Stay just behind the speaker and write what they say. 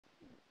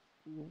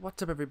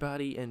What's up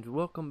everybody, and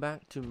welcome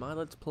back to my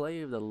Let's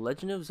Play of The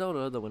Legend of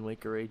Zelda, The Wind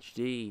Waker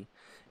HD.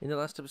 In the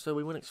last episode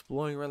we went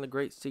exploring around the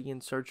Great Sea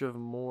in search of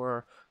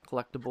more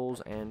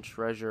collectibles and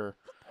treasure.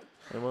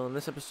 And well, in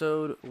this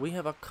episode we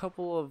have a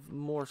couple of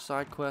more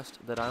side quests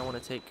that I want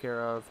to take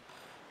care of,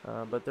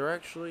 but they're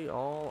actually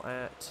all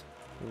at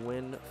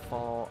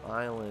Windfall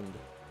Island.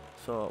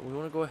 So we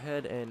want to go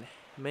ahead and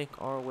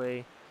make our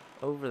way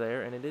over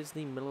there, and it is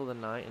the middle of the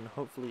night and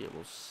hopefully it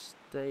will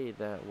stay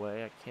that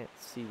way. I can't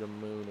see the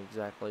moon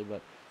exactly,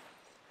 but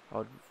I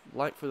would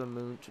like for the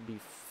moon to be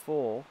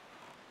full,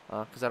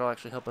 because that'll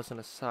actually help us in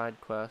a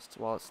side quest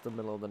while it's the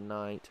middle of the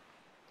night.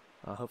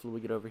 Hopefully we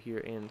get over here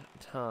in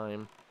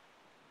time,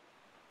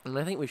 and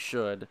I think we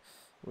should.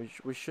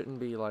 We shouldn't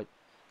be like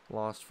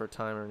lost for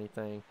time or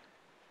anything.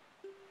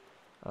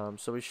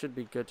 So we should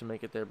be good to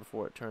make it there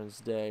before it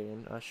turns day,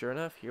 and sure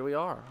enough, here we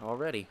are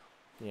already.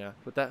 Yeah,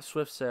 with that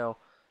swift sail,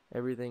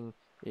 everything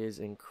is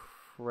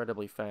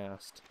incredibly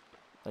fast,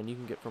 and you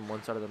can get from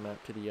one side of the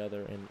map to the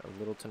other in a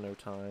little to no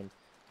time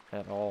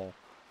at all.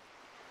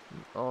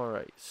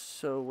 Alright,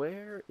 so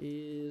where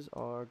is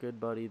our good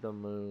buddy the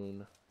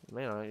moon?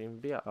 May not even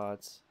be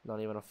it's not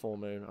even a full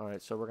moon.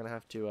 Alright, so we're gonna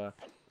have to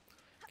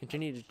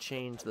continue to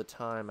change the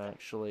time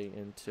actually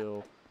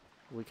until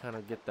we kind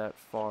of get that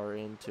far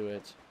into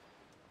it.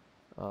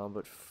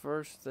 But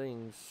first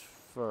things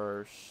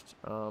first,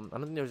 I don't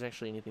think there's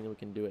actually anything that we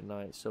can do at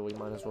night, so we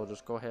might as well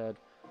just go ahead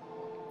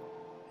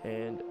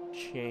and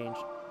change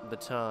the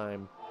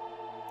time.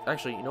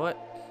 Actually, you know what?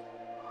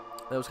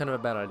 That was kind of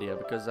a bad idea,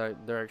 because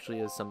there actually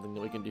is something that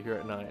we can do here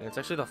at night, and it's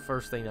actually the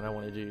first thing that I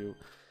want to do,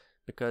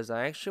 because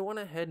I actually want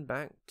to head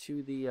back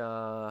to the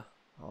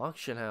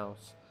auction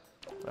house.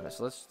 Alright,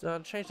 so let's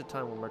change the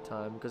time one more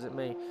time, because it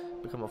may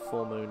become a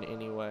full moon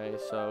anyway,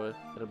 so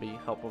it'll be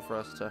helpful for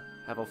us to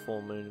have a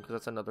full moon, because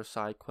that's another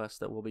side quest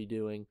that we'll be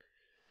doing.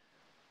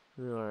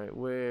 Alright,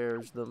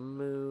 where's the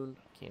moon?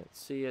 Can't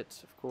see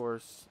it, of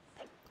course.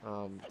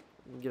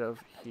 Get over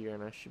here,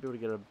 and I should be able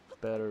to get a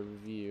better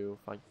view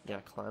if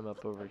I climb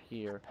up over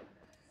here.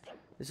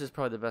 This is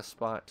probably the best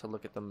spot to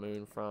look at the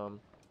moon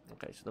from.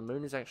 Okay, so the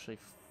moon is actually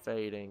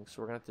fading,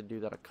 so we're gonna have to do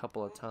that a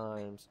couple of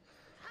times,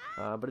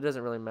 but it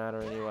doesn't really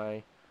matter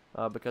anyway,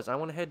 because I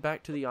want to head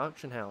back to the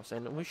auction house,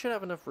 and we should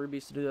have enough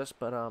rubies to do this,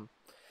 but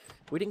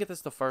we didn't get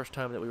this the first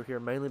time that we were here,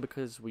 mainly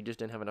because we just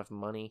didn't have enough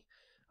money.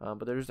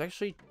 But there's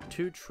actually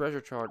 2 treasure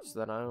charts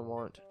that I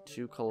want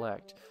to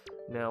collect.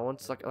 Now,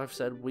 once, like I've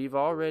said, we've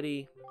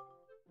already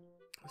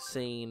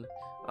seen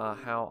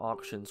how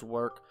auctions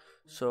work,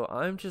 so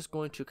I'm just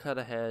going to cut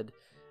ahead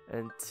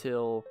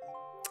until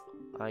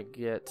I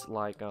get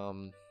like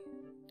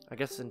I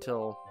guess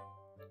until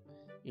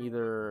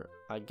either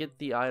I get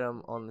the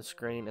item on the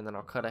screen, and then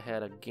I'll cut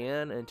ahead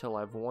again until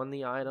I've won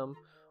the item,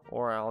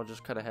 or I'll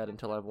just cut ahead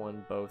until I've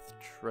won both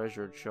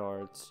treasure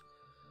charts.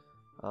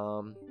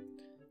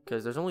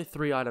 Because there's only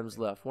 3 items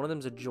left. One of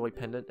them's a joy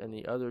pendant, and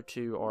the other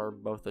 2 are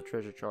both the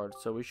treasure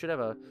charts. So we should have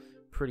a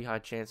pretty high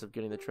chance of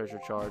getting the treasure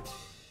charts.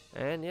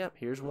 And yep,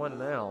 here's one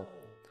now.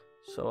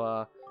 So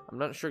I'm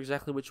not sure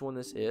exactly which one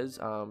this is.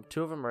 2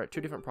 of them are at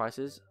 2 different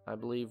prices. I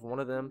believe one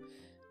of them,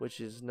 which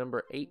is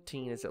number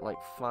 18, is at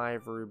like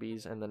 5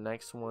 rubies, and the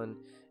next one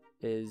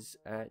is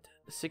at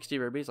 60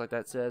 rubies, like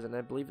that says, and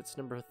I believe it's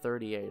number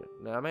 38.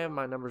 Now I may have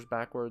my numbers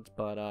backwards,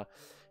 but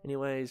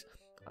anyways,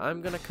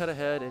 I'm gonna cut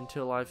ahead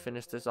until I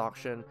finish this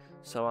auction,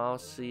 so I'll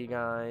see you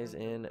guys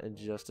in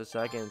just a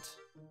second.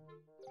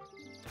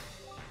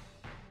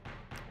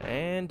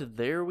 And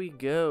there we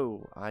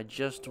go. I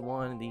just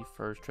won the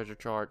first treasure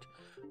chart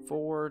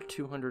for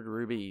 200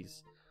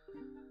 rubies.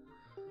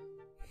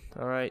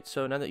 Alright,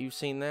 so now that you've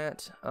seen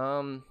that,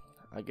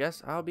 I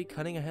guess I'll be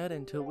cutting ahead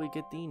until we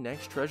get the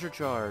next treasure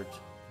chart.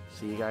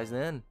 See you guys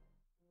then.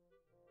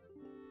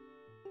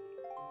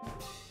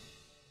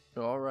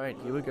 Alright,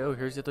 here we go.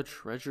 Here's the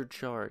treasure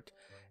chart.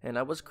 And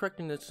I was correct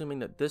in assuming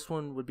that this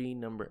one would be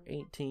number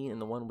 18,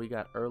 and the one we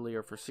got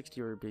earlier for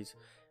 60 rubies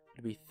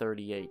would be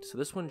 38. So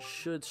this one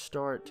should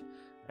start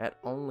at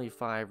only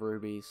 5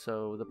 rubies,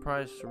 so the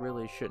price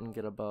really shouldn't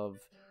get above,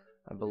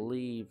 I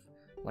believe,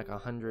 like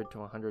 100 to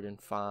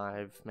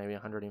 105, maybe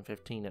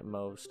 115 at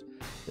most.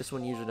 This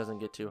one usually doesn't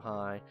get too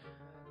high.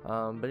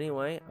 But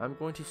anyway, I'm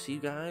going to see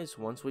you guys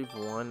once we've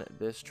won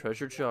this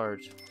treasure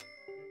chart.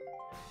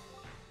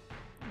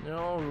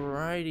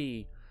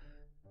 Alrighty,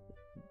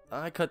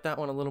 I cut that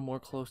one a little more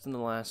close than the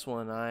last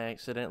one. I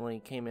accidentally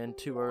came in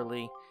too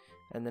early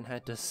and then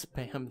had to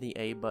spam the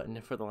A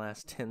button for the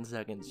last 10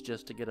 seconds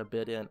just to get a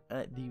bid in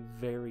at the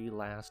very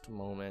last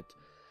moment.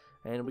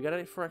 And we got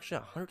it for actually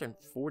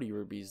 140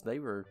 rubies. They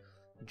were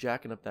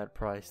jacking up that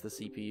price, the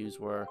CPUs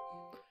were.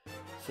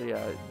 So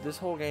yeah, this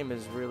whole game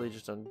is really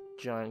just a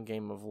giant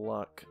game of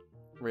luck,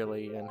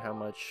 really, and how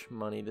much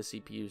money the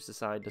CPUs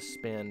decide to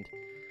spend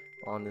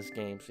on this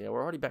game. So yeah,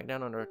 we're already back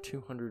down under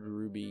 200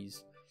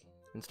 rubies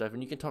and stuff,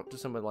 and you can talk to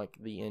some of like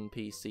the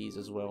NPCs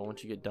as well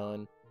once you get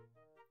done,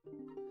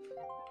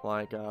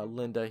 like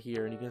Linda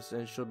here, and you can,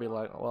 and she'll be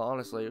like, well,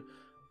 honestly,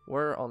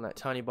 where on that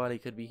tiny body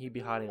could he be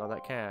hiding all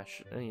that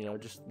cash? And, you know,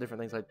 just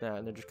different things like that.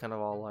 And they're just kind of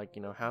all like,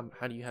 you know,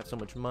 how do you have so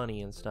much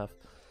money and stuff?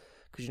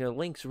 Because, you know,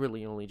 Link's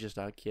really only just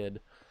a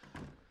kid.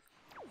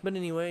 But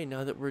anyway,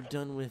 now that we're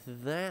done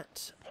with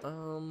that,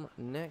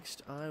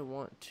 next I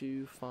want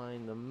to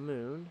find the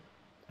moon.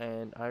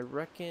 And I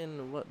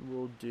reckon what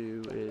we'll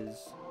do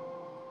is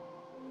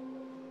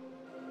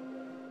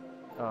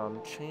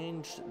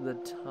change the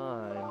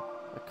time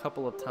a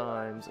couple of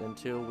times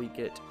until we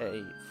get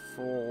a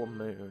full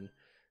moon.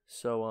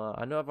 So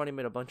I know I've already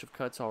made a bunch of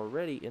cuts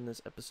already in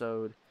this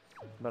episode,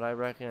 but I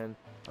reckon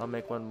I'll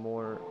make one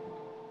more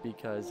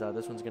because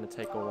this one's gonna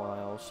take a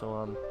while.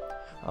 So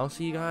I'll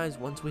see you guys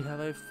once we have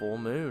a full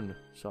moon.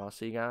 So I'll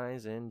see you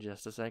guys in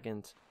just a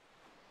second.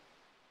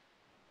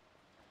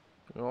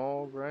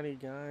 Alrighty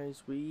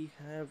guys, we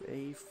have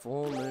a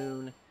full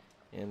moon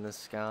in the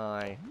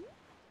sky.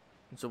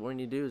 And so what we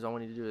need to do is, all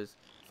we need to do is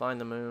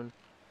find the moon,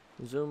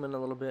 zoom in a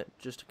little bit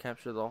just to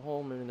capture the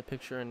whole moon in the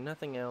picture and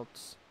nothing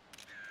else,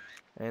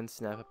 and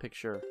snap a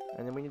picture.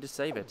 And then we need to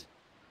save it.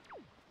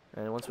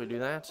 And once we do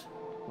that,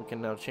 we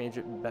can now change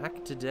it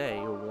back to day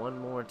one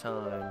more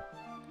time.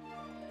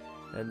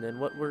 And then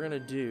what we're going to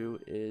do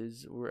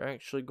is we're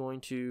actually going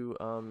to,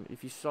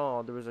 if you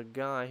saw, there was a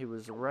guy who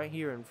was right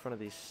here in front of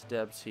these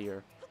steps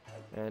here.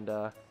 And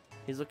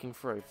he's looking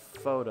for a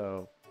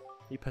photo.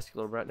 You pesky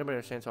little brat. Nobody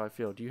understands how I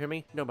feel. Do you hear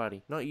me?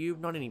 Nobody. Not you,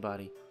 not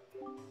anybody.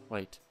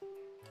 Wait.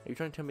 Are you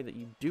trying to tell me that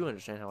you do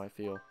understand how I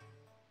feel?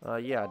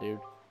 Yeah, dude.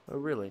 Oh,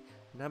 really?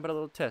 And how about a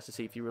little test to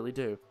see if you really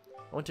do?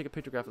 I want to take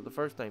a pictograph of the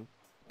first thing.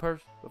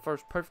 The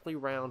first perfectly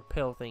round,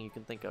 pale thing you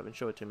can think of and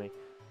show it to me.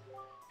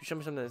 If you show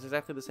me something that's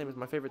exactly the same as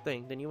my favorite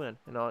thing, then you win.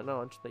 And I'll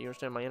acknowledge that you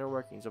understand my inner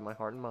workings of my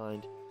heart and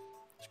mind.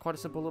 It's quite a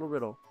simple little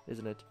riddle,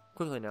 isn't it?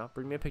 Quickly now,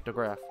 bring me a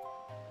pictograph.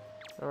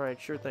 Alright,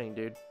 sure thing,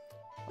 dude.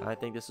 I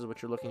think this is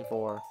what you're looking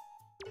for.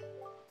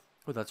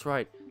 Oh, that's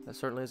right. That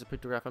certainly is a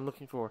pictograph I'm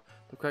looking for.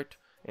 The correct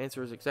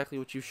answer is exactly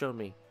what you showed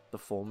me. The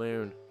full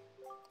moon.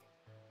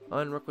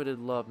 Unrequited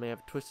love may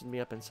have twisted me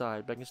up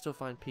inside, but I can still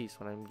find peace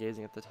when I'm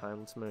gazing at the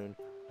timeless moon.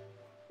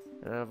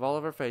 And out of all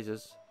of our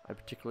phases, I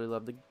particularly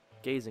love the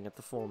gazing at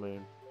the full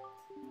moon.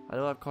 I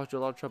know I've caused you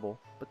a lot of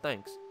trouble, but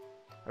thanks.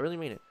 I really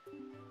mean it.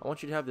 I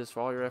want you to have this for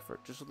all your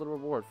effort, just a little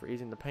reward for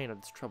easing the pain of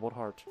this troubled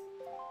heart.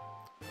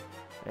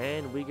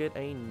 And we get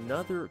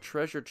another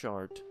treasure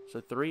chart.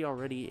 So 3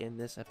 already in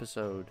this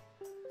episode.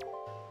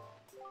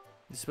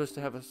 It's supposed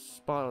to have a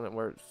spot on it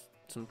where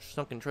some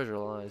sunken treasure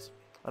lies.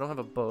 I don't have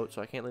a boat,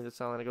 so I can't leave this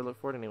island and go look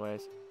for it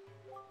anyways.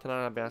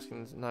 Tonight I'll be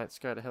asking the night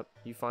sky to help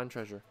you find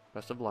treasure.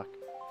 Best of luck.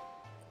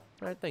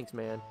 Alright, thanks,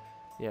 man.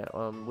 Yeah,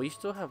 we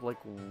still have like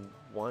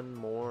one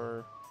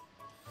more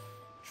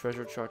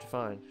treasure chart to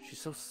find. She's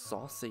so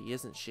saucy,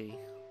 isn't she?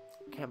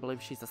 Can't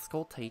believe she's a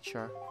school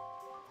teacher.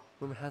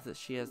 Rumor has it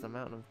she has a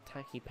mountain of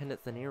tacky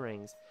pendants and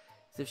earrings,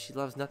 as if she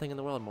loves nothing in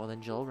the world more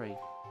than jewelry.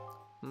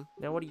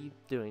 Now what are you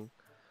doing?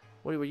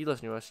 What were you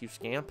listening to us, you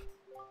scamp?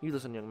 You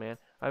listen, young man.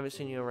 I haven't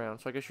seen you around,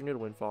 so I guess you're new to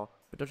Windfall.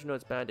 But don't you know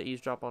it's bad to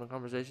eavesdrop on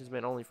conversations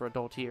meant only for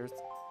adult ears?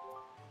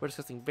 We're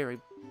discussing very,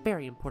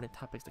 very important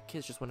topics that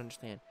kids just won't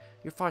understand.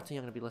 You're far too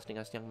young to be listening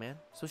to us, young man.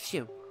 So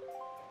shoo.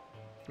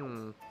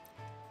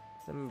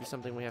 That may be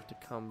something we have to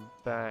come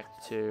back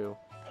to.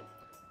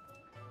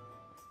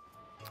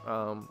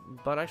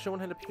 But I actually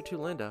want to head up here to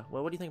Linda.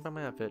 Well, what do you think about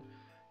my outfit?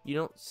 You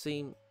don't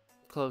see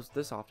clothes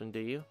this often, do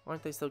you?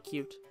 Aren't they so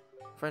cute?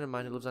 A friend of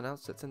mine who lives on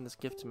Outset sent this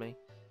gift to me.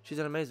 She's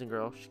an amazing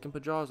girl. She can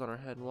put drawers on her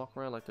head and walk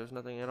around like there's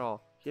nothing at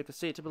all. You have to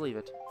see it to believe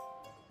it.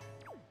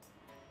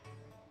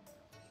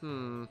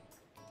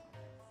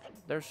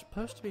 There's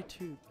supposed to be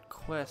 2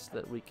 quests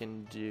that we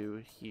can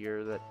do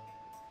here that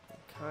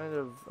I'm kind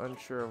of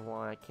unsure of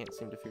why I can't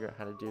seem to figure out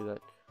how to do that.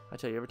 I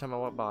tell you, every time I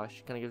walk by,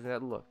 she kind of gives me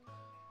that look.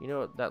 You know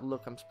what that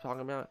look I'm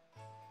talking about?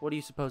 What do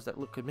you suppose that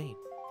look could mean?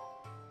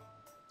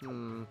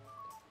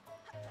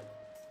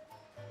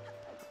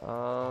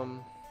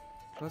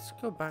 Let's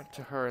go back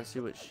to her and see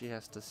what she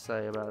has to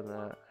say about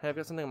that. Hey, I've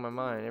got something on my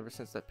mind ever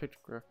since that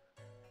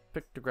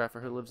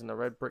pictographer who lives in the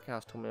red brick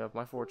house told me of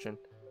my fortune.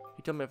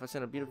 He told me if I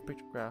sent a beautiful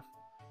pictograph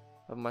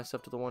of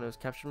myself to the one who has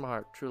captured my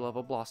heart, true love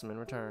will blossom in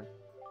return.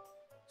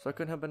 So I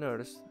couldn't help but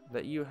notice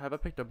that you have a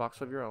picto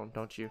box of your own,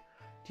 don't you?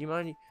 Do you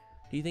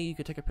think you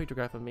could take a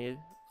pictograph of me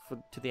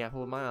to the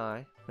apple of my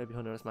eye? Maybe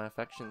he'll notice my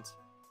affections.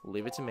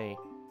 Leave it to me.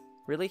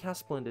 Really? How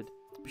splendid.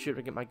 Be sure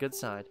to get my good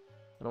side.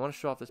 And I want to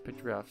show off this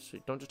pictograph, so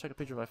don't just take a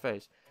picture of my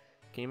face.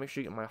 Can you make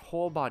sure you get my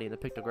whole body in the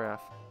pictograph?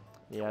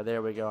 Yeah,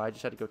 there we go. I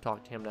just had to go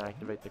talk to him to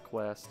activate the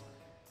quest.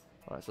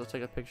 Alright, so let's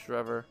take a picture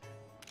of her.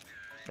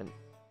 And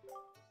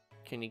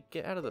can you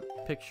get out of the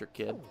picture,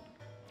 kid?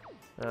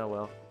 Oh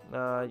well.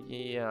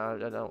 Yeah,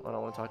 I don't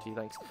want to talk to you,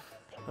 thanks.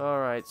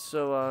 Alright,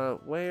 so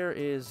where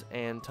is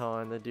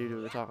Anton, the dude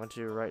we were talking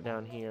to right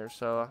down here?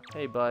 So,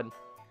 hey bud,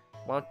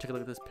 why don't you take a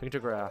look at this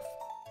pictograph?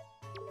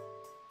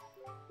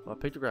 Well,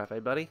 pictograph, hey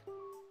buddy?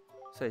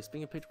 Say,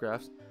 speaking of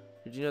pictographs,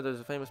 did you know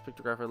there's a famous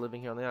pictographer living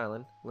here on the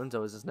island?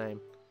 Linzo is his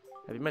name.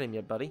 Have you met him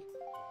yet, buddy?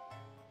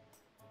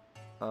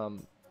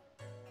 Alright,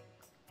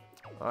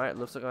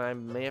 looks like I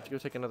may have to go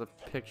take another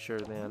picture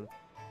then.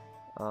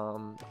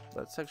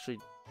 Let's actually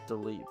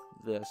delete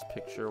this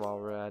picture while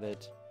we're at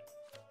it.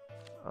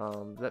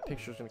 That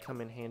picture is going to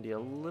come in handy a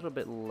little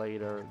bit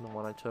later than the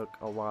one I took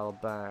a while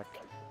back.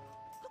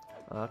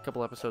 A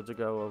couple episodes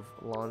ago of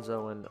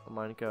Lonzo and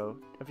Mineko.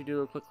 If you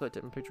do a click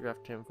tip and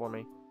pictograph him for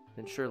me,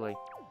 then surely.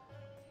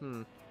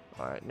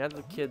 Alright, now that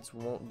the kids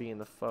won't be in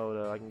the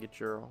photo, I can get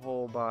your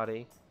whole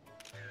body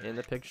in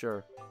the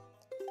picture.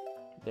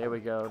 There we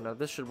go. Now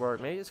this should work.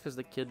 Maybe it's because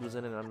the kid was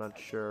in it, I'm not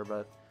sure,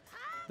 but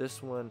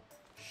this one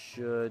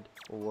should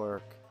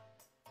work.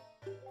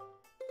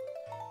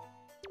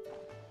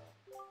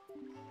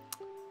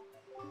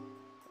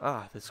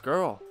 Ah, this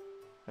girl.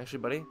 Actually,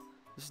 buddy,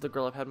 this is the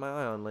girl I've had my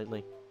eye on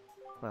lately.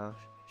 Wow,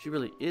 she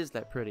really is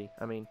that pretty.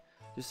 I mean,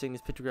 just seeing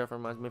this pictograph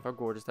reminds me of how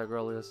gorgeous that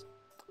girl is.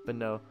 But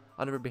no,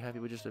 I'll never be happy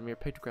with just a mere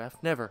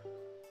pictograph. Never.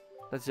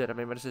 That's it, I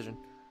made my decision.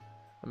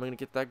 I'm gonna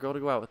get that girl to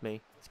go out with me.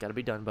 It's gotta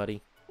be done,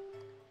 buddy.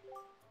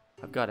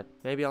 I've got it.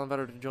 Maybe I'll invite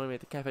her to join me at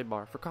the cafe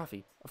bar for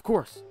coffee. Of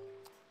course!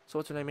 So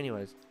what's her name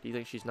anyways? Do you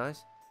think she's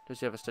nice? Does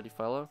she have a steady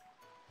fellow?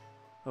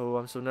 Oh,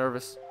 I'm so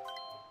nervous.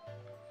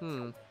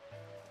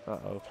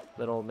 Uh-oh.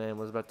 That old man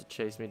was about to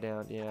chase me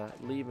down. Yeah,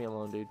 leave me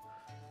alone, dude.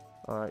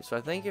 Alright, so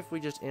I think if we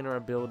just enter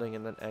a building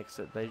and then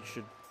exit, they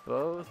should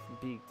both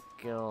be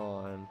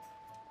gone.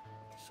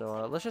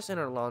 So let's just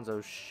enter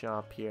Alonzo's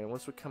shop here. And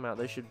once we come out,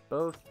 they should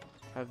both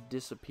have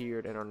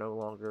disappeared and are no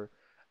longer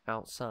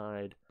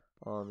outside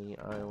on the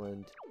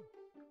island.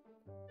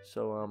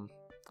 So,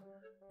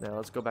 now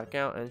let's go back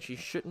out. And she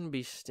shouldn't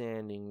be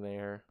standing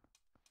there,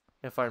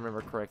 if I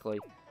remember correctly.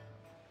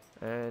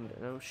 And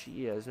no,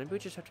 she is. Maybe we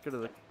just have to go to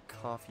the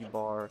coffee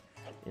bar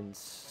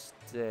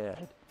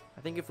instead.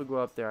 I think if we go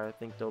up there, I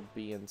think they'll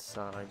be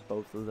inside,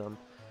 both of them.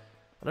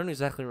 I don't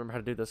exactly remember how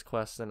to do this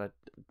quest, and I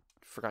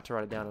forgot to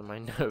write it down in my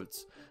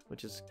notes,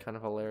 which is kind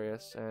of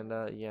hilarious. And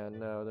yeah,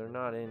 no, they're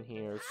not in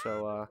here,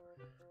 so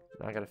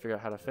now I gotta figure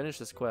out how to finish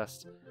this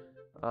quest.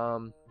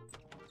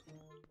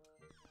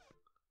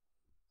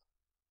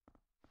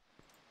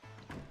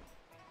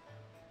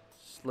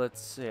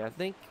 Let's see, I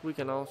think we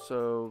can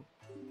also...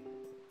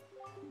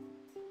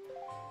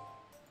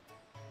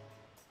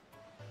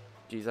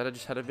 Geez, I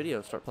just had a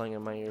video start playing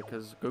in my ear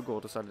because Google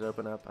decided to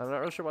open up. I'm not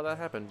really sure why that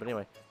happened, but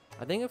anyway.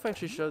 I think if I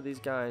actually show these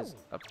guys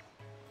a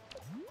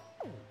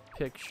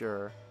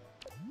picture...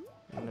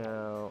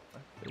 No,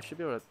 we should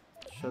be able to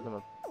show them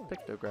a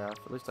pictograph.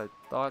 At least I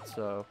thought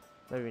so.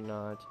 Maybe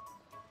not.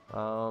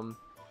 I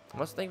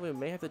must think we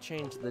may have to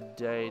change the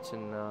day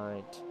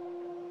tonight.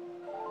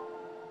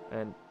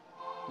 And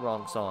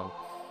wrong song.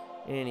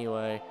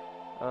 Anyway,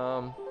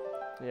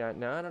 yeah,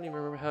 now I don't even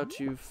remember how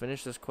to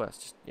finish this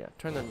quest. Just, yeah,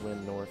 turn the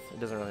wind north. It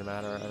doesn't really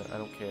matter. I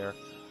don't care.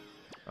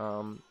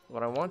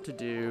 What I want to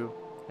do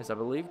is, I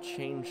believe,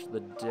 change the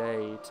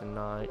day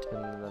tonight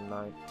and then the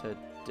night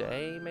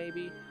today,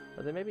 maybe?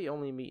 Or they maybe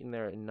only meet in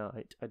there at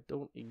night. I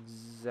don't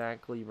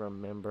exactly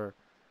remember.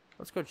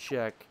 Let's go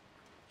check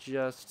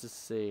just to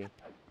see.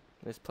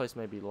 This place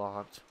may be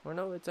locked. Or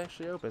no, it's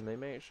actually open. They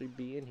may actually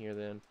be in here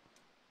then.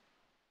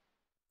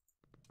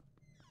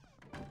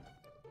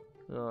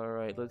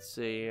 Alright, let's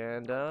see,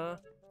 and, yeah,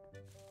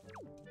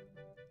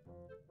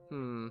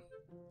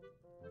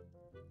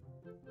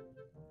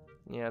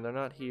 they're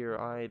not here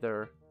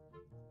either.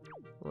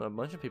 Well, a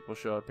bunch of people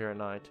show up here at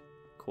night.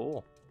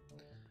 Cool.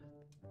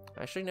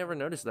 I actually never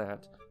noticed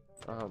that.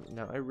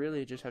 Now I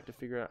really just have to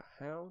figure out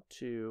how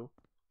to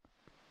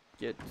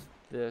get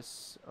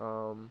this,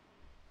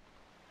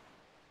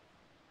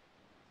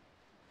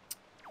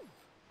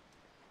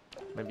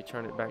 maybe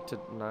turn it back to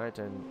night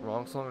and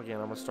wrong song again.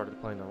 I almost started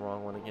playing the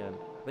wrong one again.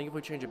 I think if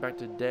we change it back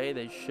to day,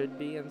 they should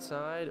be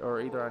inside, or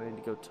either I need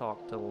to go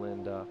talk to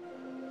Linda.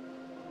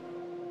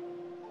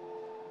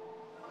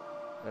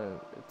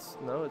 Well,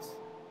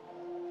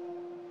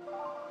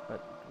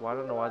 I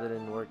don't know why that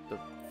didn't work the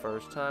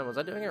first time. Was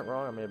I doing it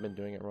wrong? I may have been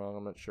doing it wrong.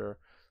 I'm not sure.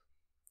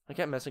 I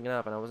kept messing it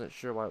up, and I wasn't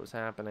sure why it was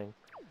happening.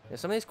 Yeah,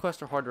 some of these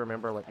quests are hard to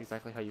remember, like,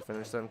 exactly how you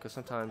finish them, because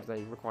sometimes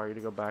they require you to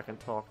go back and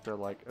talk to,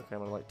 like, okay, I'm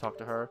gonna, like, talk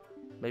to her.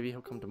 Maybe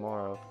he'll come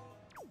tomorrow.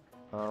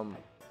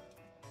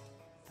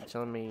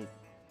 Telling me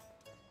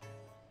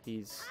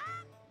he's...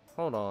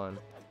 Hold on.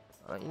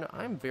 You know,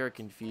 I'm very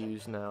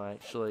confused now,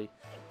 actually.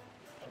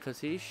 Because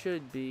he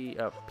should be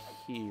up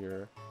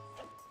here.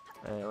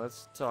 Hey,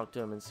 let's talk to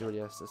him and see what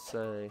he has to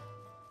say.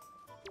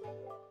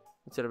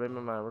 Instead of in my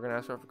mind, we're gonna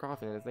ask her for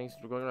coffee, and if things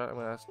are going right, I'm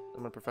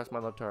gonna profess my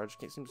love to her. I just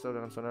can't seem to slow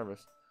down. I'm so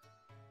nervous.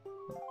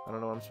 I don't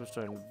know. I'm supposed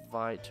to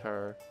invite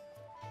her.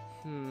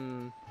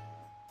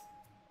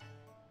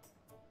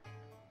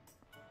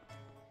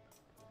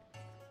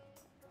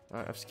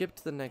 Alright, I've skipped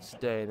to the next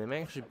day. They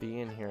may actually be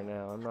in here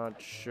now. I'm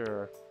not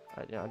sure.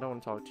 Yeah, I don't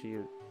want to talk to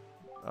you.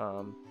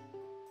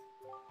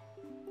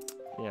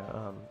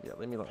 Yeah,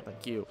 leave me alone.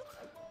 Thank you.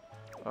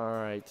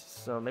 Alright,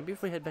 so maybe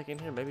if we head back in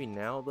here, maybe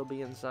now they'll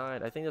be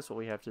inside. I think that's what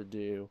we have to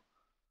do.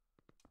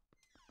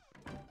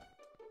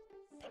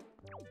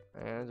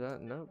 And,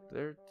 nope,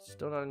 they're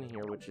still not in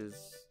here, which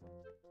is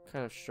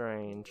kind of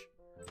strange.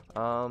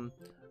 I'm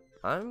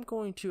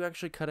going to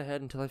actually cut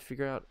ahead until I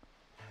figure out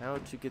how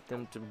to get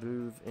them to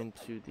move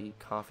into the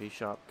coffee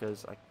shop,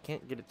 because I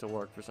can't get it to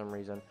work for some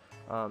reason.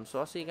 So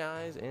I'll see you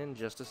guys in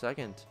just a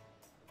second.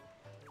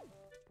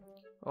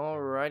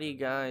 Alrighty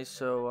guys,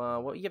 so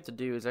what you have to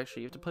do is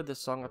actually you have to play this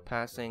Song of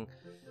Passing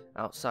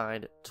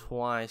outside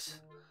twice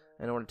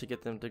in order to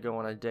get them to go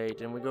on a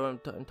date. And we go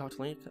and talk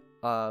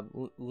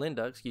to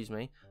Linda, excuse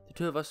me. The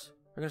two of us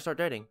are going to start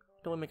dating.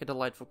 Don't we make a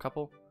delightful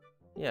couple?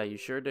 Yeah, you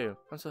sure do.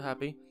 I'm so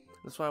happy.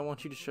 That's why I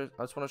want you to share.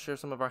 I just want to share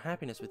some of our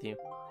happiness with you.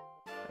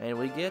 And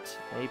we get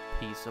a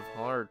piece of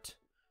heart.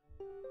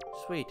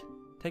 Sweet.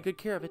 Take good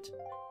care of it.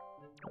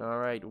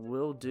 Alright,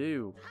 will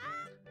do.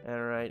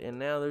 Alright, and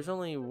now there's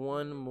only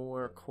one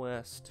more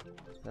quest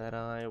that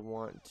I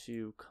want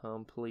to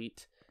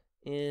complete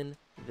in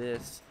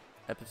this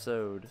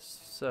episode.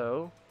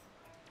 So,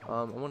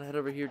 I want to head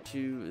over here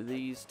to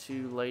these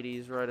two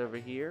ladies right over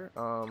here.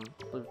 Let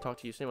me talk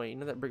to you. So anyway, you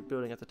know that brick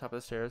building at the top of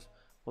the stairs?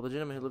 Well, the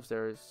gentleman who lives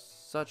there is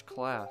such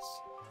class.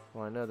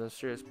 Well, I know, the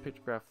serious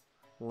pictograph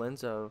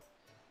Lenzo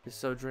is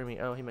so dreamy.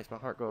 Oh, he makes my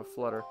heart go a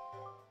flutter.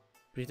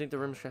 But you think the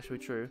rumors can actually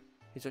be true?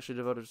 He's actually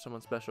devoted to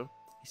someone special.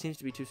 He seems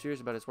to be too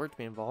serious about his work to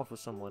be involved with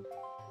someone.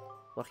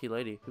 Lucky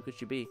lady, who could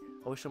she be?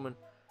 I wish someone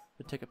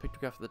would take a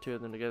pictograph of the two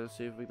of them together to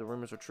see if the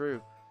rumors are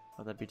true.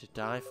 Oh, that'd be to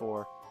die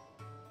for.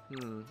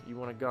 You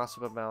want to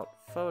gossip about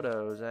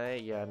photos, eh?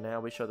 Yeah, now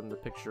we show them the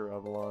picture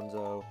of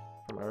Alonzo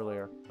from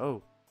earlier.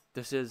 Oh,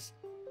 this is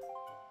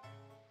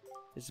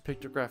a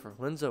pictographer,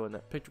 Lenzo, and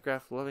that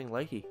pictograph-loving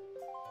lady.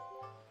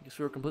 I guess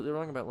we were completely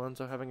wrong about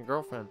Lenzo having a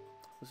girlfriend.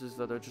 This is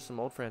they're just some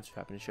old friends who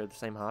happen to share the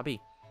same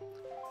hobby.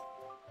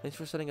 Thanks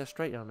for setting us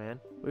straight, young man.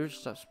 We were just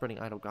stop spreading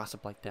idle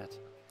gossip like that.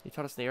 You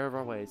taught us the error of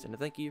our ways, and to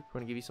thank you, we're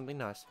going to give you something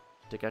nice.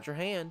 Stick out your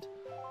hand.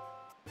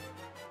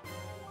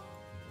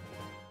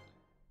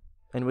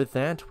 And with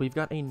that, we've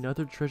got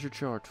another treasure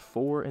chart,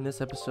 4 in this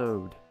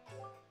episode.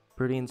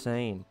 Pretty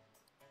insane.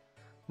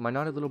 My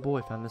naughty little boy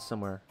found this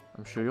somewhere.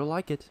 I'm sure you'll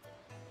like it.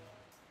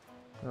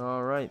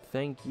 Alright,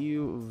 thank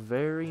you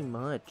very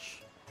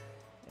much.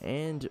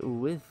 And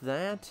with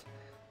that,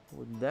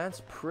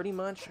 that's pretty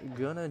much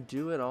gonna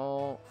do it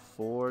all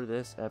for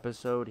this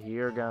episode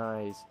here,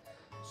 guys.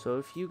 So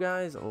if you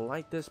guys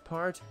like this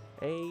part,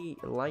 a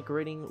like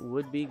rating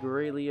would be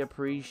greatly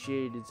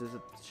appreciated. It does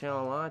the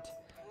channel a lot.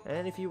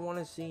 And if you want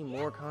to see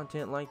more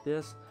content like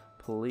this,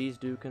 please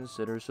do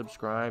consider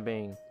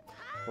subscribing.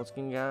 Once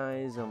again,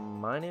 guys,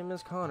 my name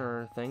is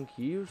Connor. Thank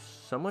you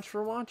so much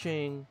for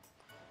watching,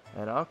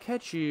 and I'll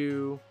catch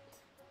you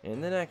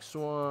in the next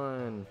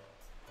one.